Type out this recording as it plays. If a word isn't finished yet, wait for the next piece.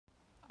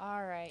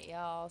Alright,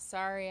 y'all.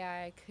 Sorry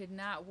I could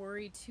not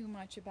worry too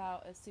much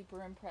about a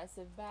super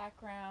impressive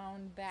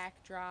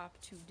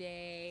backdrop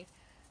today,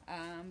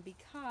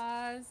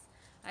 because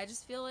I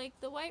just feel like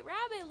the white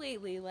rabbit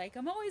lately. Like,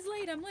 I'm always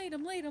late, I'm late,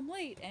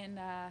 and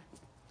I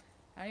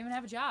don't even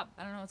have a job.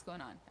 I don't know what's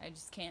going on. I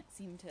just can't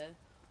seem to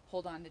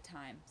hold on to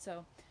time.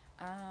 So,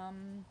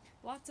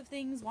 lots of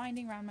things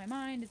winding around my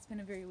mind. It's been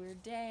a very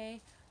weird day.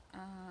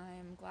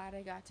 I'm glad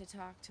I got to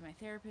talk to my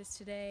therapist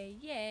today.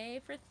 Yay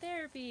for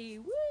therapy!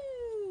 Woo!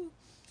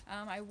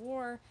 I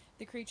wore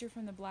the creature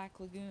from the Black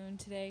Lagoon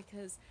today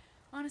because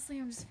honestly,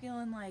 I'm just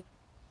feeling like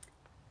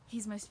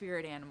he's my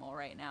spirit animal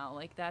right now.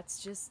 Like,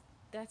 that's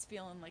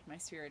feeling like my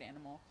spirit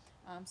animal.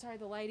 Sorry,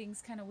 the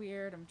lighting's kind of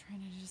weird. I'm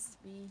trying to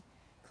just be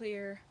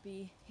clear,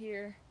 be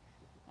here,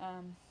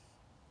 um,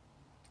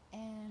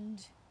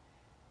 and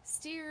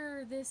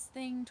steer this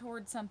thing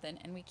towards something.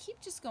 And we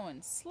keep just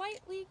going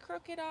slightly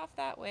crooked off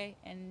that way.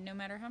 And no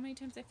matter how many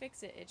times I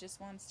fix it, it just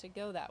wants to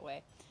go that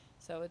way.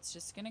 So it's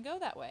just going to go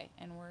that way.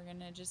 And we're going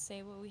to just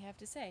say what we have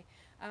to say.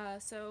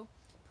 So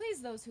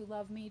please, those who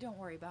love me, don't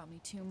worry about me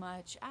too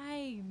much.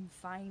 I'm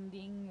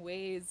finding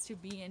ways to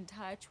be in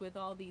touch with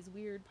all these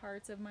weird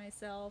parts of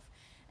myself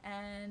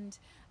and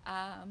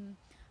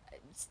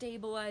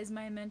stabilize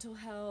my mental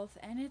health.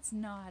 And it's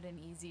not an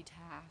easy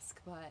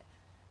task, but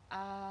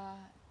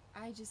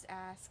I just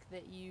ask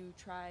that you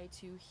try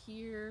to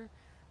hear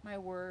my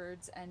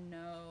words and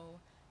know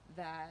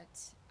that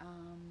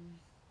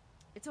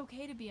it's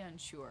okay to be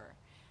unsure.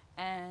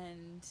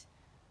 And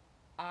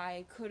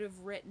I could have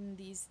written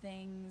these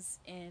things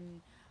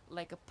in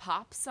like a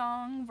pop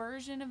song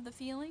version of the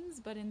feelings,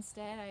 but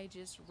instead I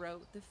just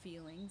wrote the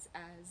feelings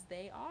as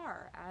they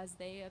are, as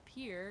they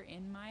appear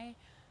in my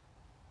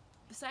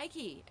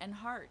psyche and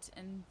heart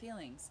and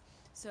feelings.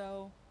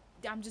 So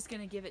I'm just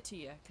going to give it to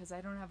you because I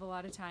don't have a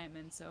lot of time.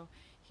 And so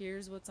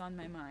here's what's on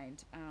my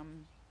mind.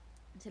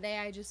 Today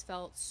I just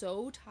felt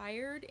so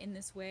tired in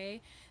this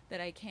way that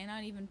I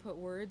cannot even put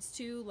words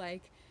to.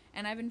 Like,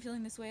 and I've been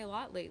feeling this way a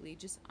lot lately,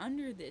 just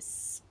under this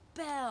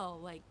spell,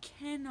 like,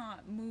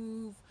 cannot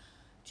move,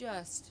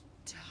 just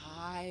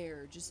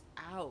tired, just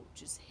out,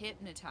 just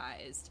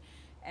hypnotized.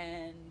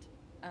 And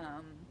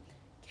um,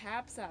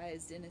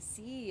 capsized in a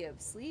sea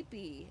of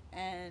sleepy,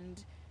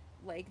 and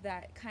like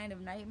that kind of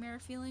nightmare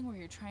feeling where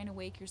you're trying to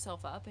wake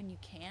yourself up and you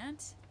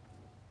can't.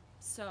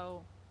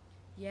 So,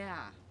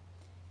 yeah,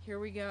 here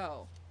we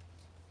go.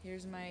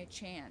 Here's my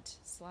chant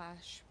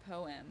slash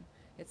poem.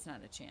 It's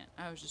not a chant.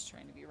 I was just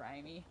trying to be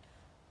rhymey.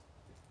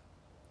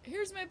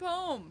 Here's my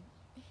poem.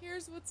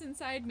 Here's what's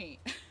inside me.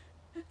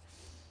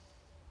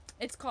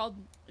 It's called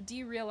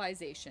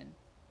Derealization.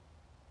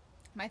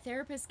 My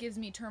therapist gives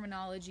me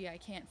terminology I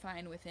can't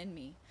find within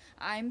me.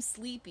 I'm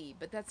sleepy,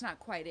 but that's not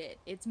quite it.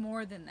 It's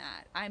more than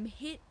that. I'm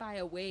hit by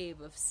a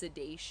wave of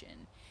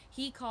sedation.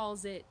 He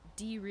calls it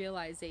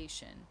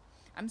derealization.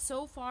 I'm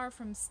so far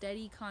from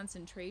steady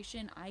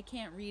concentration, I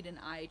can't read an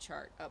eye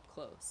chart up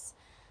close.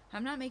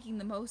 I'm not making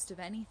the most of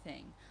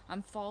anything.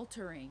 I'm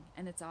faltering,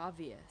 and it's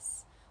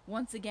obvious.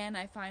 Once again,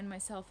 I find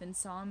myself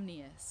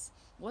insomnious.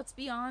 What's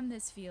beyond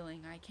this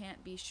feeling? I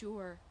can't be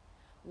sure.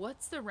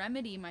 What's the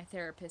remedy, my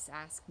therapist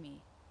asked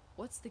me.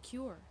 What's the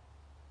cure?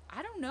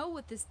 I don't know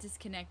what this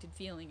disconnected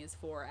feeling is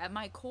for. At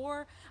my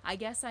core, I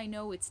guess I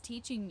know it's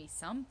teaching me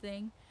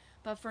something.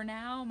 But for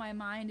now, my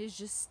mind is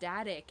just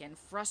static and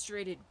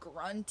frustrated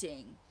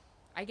grunting.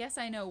 I guess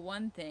I know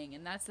one thing,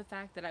 and that's the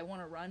fact that I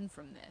want to run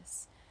from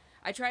this.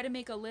 I try to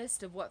make a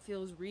list of what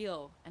feels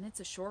real, and it's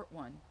a short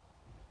one.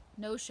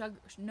 No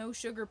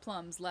sugar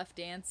plums left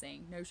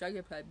dancing. No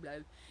sugar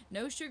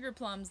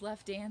plums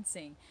left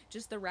dancing.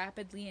 Just the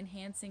rapidly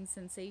enhancing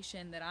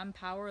sensation that I'm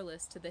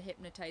powerless to the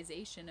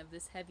hypnotization of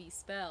this heavy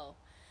spell.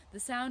 The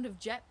sound of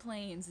jet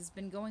planes has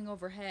been going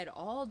overhead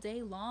all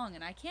day long,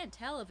 and I can't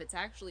tell if it's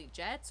actually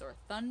jets or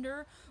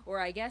thunder, or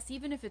I guess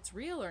even if it's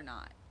real or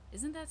not.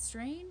 Isn't that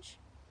strange?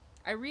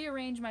 I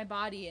rearrange my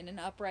body in an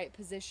upright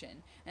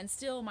position, and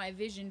still my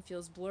vision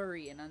feels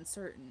blurry and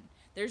uncertain.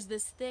 There's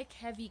this thick,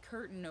 heavy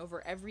curtain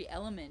over every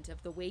element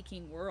of the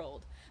waking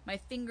world. My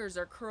fingers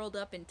are curled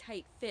up in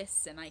tight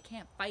fists, and I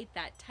can't fight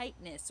that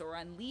tightness or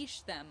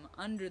unleash them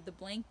under the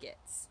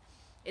blankets.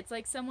 It's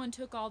like someone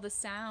took all the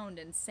sound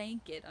and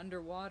sank it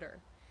underwater.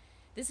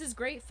 This is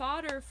great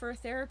fodder for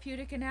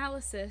therapeutic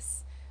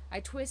analysis. I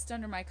twist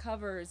under my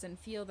covers and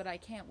feel that I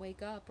can't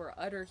wake up or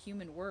utter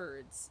human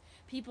words.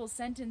 People's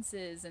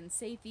sentences and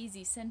safe,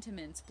 easy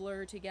sentiments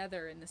blur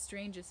together in the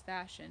strangest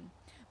fashion.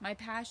 My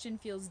passion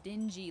feels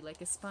dingy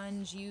like a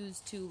sponge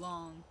used too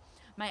long.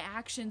 My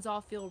actions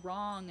all feel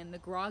wrong, and the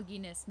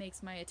grogginess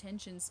makes my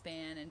attention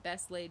span and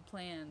best laid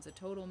plans a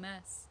total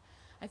mess.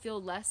 I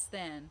feel less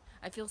than.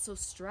 I feel so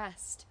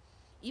stressed.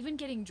 Even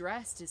getting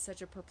dressed is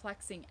such a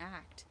perplexing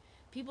act.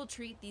 People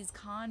treat these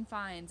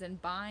confines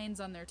and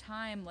binds on their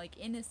time like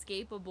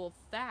inescapable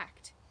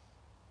fact.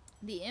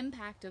 The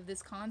impact of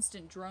this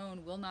constant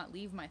drone will not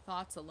leave my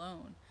thoughts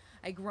alone.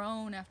 I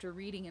groan after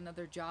reading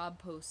another job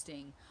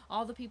posting.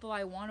 All the people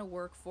I want to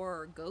work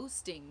for are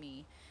ghosting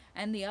me,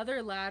 and the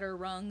other ladder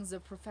rungs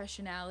of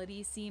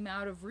professionality seem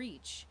out of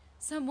reach.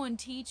 Someone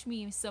teach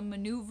me some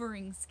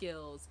maneuvering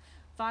skills.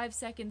 5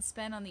 seconds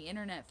spent on the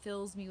internet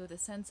fills me with a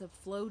sense of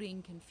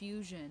floating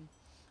confusion.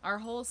 Our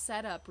whole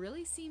setup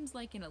really seems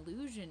like an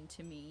illusion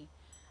to me.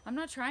 I'm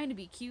not trying to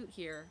be cute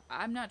here.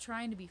 I'm not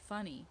trying to be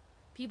funny.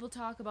 People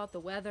talk about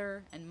the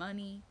weather and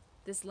money.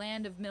 This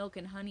land of milk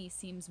and honey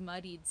seems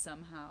muddied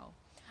somehow.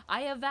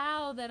 I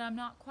avow that I'm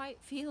not quite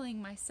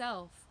feeling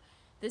myself.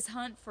 This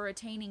hunt for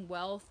attaining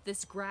wealth,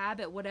 this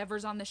grab at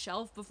whatever's on the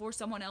shelf before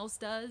someone else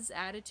does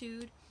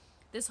attitude,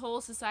 this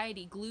whole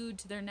society glued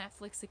to their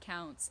Netflix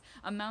accounts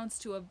amounts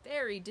to a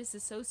very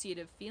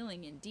disassociative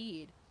feeling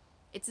indeed.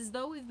 It's as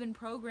though we've been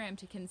programmed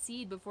to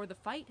concede before the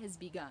fight has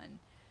begun.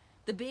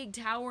 The big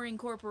towering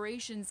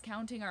corporations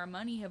counting our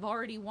money have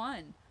already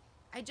won.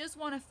 I just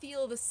want to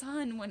feel the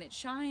sun when it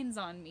shines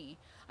on me.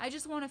 I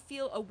just want to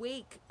feel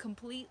awake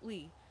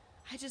completely.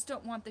 I just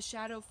don't want the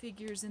shadow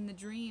figures in the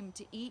dream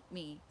to eat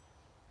me.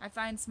 I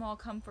find small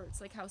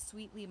comforts like how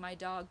sweetly my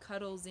dog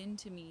cuddles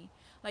into me,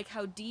 like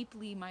how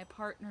deeply my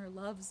partner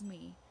loves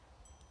me.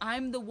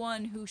 I'm the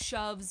one who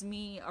shoves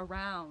me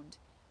around.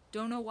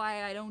 Don't know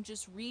why I don't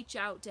just reach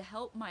out to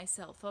help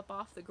myself up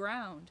off the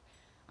ground.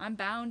 I'm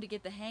bound to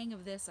get the hang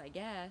of this, I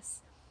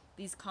guess.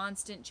 These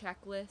constant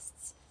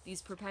checklists,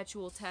 these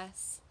perpetual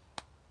tests.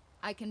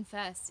 I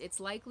confess, it's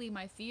likely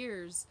my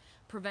fears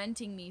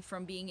preventing me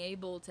from being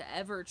able to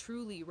ever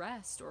truly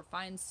rest or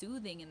find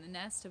soothing in the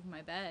nest of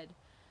my bed.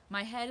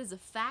 My head is a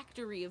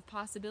factory of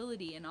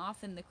possibility, and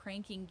often the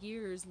cranking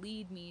gears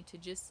lead me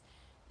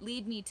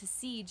to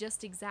see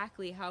just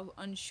exactly how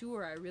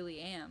unsure I really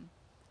am.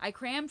 I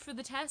crammed for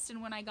the test, and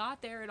when I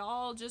got there, it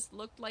all just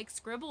looked like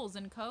scribbles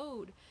and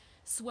code.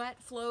 Sweat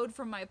flowed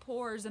from my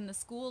pores, and the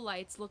school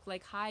lights looked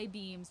like high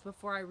beams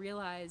before I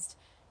realized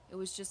it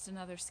was just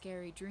another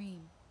scary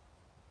dream.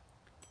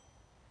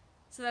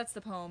 So that's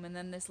the poem, and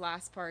then this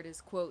last part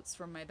is quotes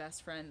from my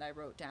best friend I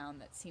wrote down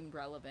that seemed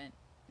relevant,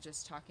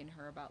 just talking to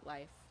her about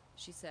life.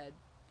 She said,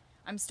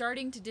 I'm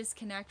starting to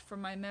disconnect from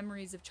my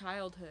memories of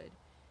childhood.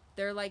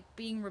 They're like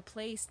being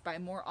replaced by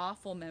more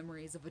awful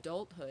memories of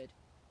adulthood.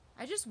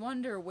 I just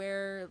wonder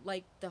where,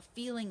 like, the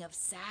feeling of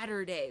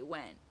Saturday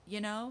went, you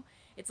know?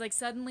 It's like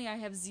suddenly I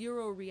have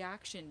zero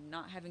reaction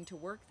not having to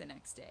work the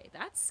next day.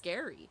 That's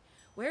scary.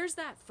 Where's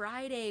that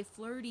Friday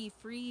flirty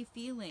free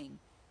feeling?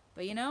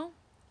 But you know,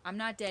 I'm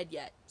not dead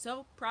yet.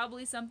 So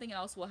probably something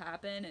else will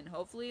happen, and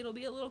hopefully it'll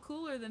be a little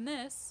cooler than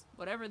this,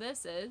 whatever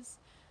this is.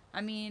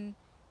 I mean,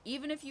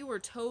 even if you were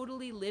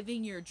totally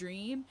living your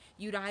dream,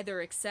 you'd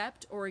either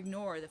accept or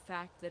ignore the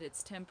fact that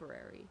it's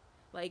temporary.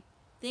 Like,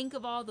 think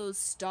of all those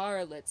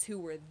starlets who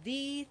were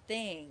the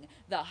thing,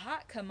 the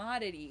hot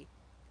commodity,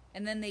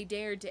 and then they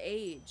dared to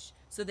age,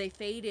 so they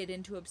faded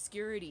into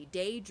obscurity,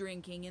 day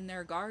drinking in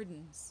their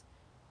gardens.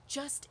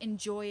 Just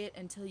enjoy it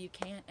until you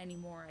can't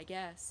anymore, I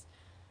guess.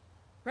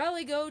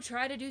 Probably go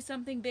try to do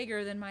something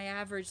bigger than my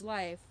average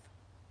life.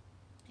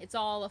 It's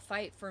all a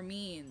fight for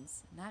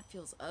means, and that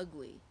feels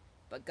ugly.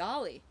 But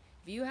golly,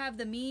 if you have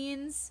the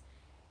means,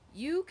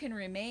 you can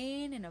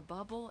remain in a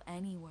bubble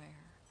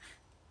anywhere.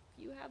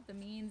 If you have the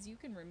means, you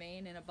can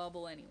remain in a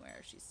bubble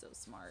anywhere. She's so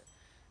smart.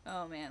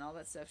 Oh man, all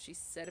that stuff she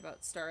said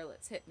about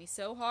starlets hit me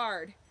so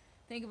hard.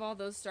 Think of all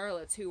those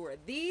starlets who were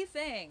the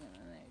thing,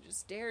 and they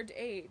just dared to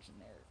age,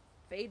 and they're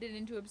faded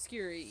into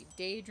obscurity,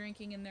 day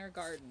drinking in their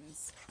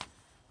gardens.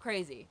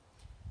 Crazy.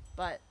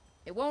 But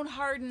it won't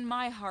harden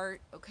my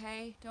heart,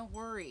 okay? Don't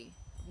worry.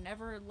 I've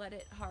never let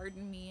it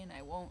harden me, and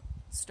I won't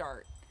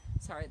start.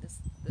 Sorry,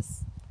 this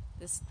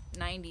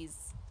 90s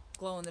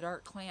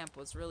glow-in-the-dark clamp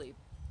was really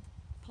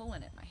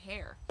pulling at my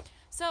hair.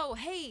 So,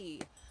 hey,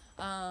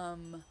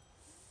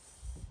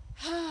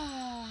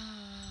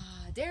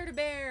 dare to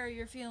bear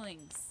your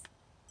feelings.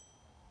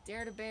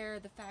 Dare to bear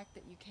the fact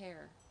that you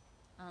care.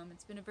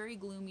 It's been a very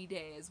gloomy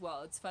day as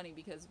well. It's funny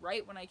because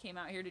right when I came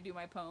out here to do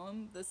my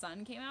poem, the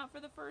sun came out for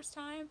the first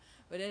time,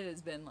 but it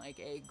has been like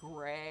a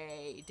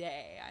gray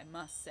day, I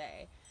must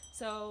say.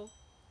 So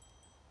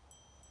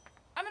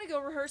I'm gonna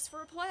go rehearse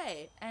for a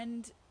play,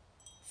 and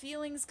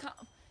feelings come.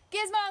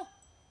 Gizmo!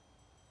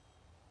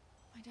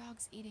 My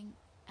dog's eating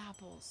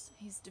apples.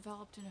 He's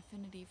developed an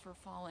affinity for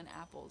fallen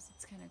apples.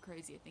 It's kind of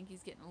crazy. I think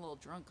he's getting a little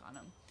drunk on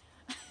them.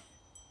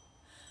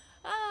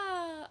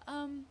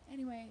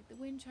 Anyway, the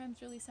wind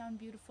chimes really sound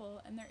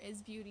beautiful, and there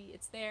is beauty.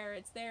 It's there,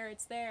 it's there,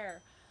 it's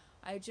there.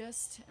 I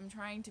just am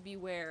trying to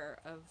beware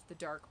of the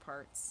dark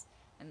parts,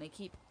 and they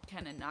keep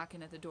kind of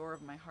knocking at the door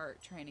of my heart,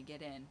 trying to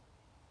get in.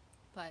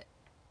 But,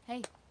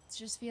 hey, it's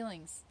just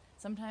feelings.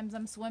 Sometimes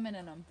I'm swimming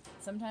in them.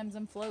 Sometimes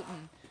I'm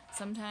floating.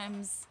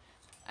 Sometimes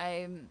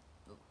I'm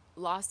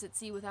lost at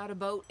sea without a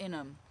boat in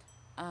them.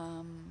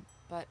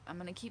 But I'm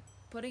going to keep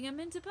putting them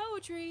into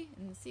poetry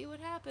and see what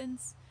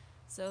happens.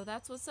 So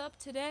that's what's up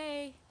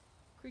today.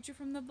 Creature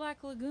from the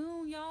Black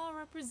Lagoon, y'all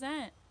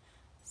represent.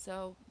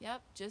 So,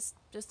 yep, just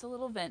a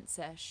little vent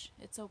sesh.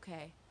 It's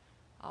okay.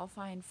 I'll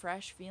find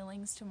fresh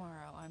feelings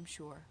tomorrow, I'm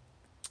sure.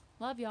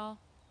 Love y'all.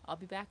 I'll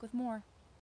be back with more.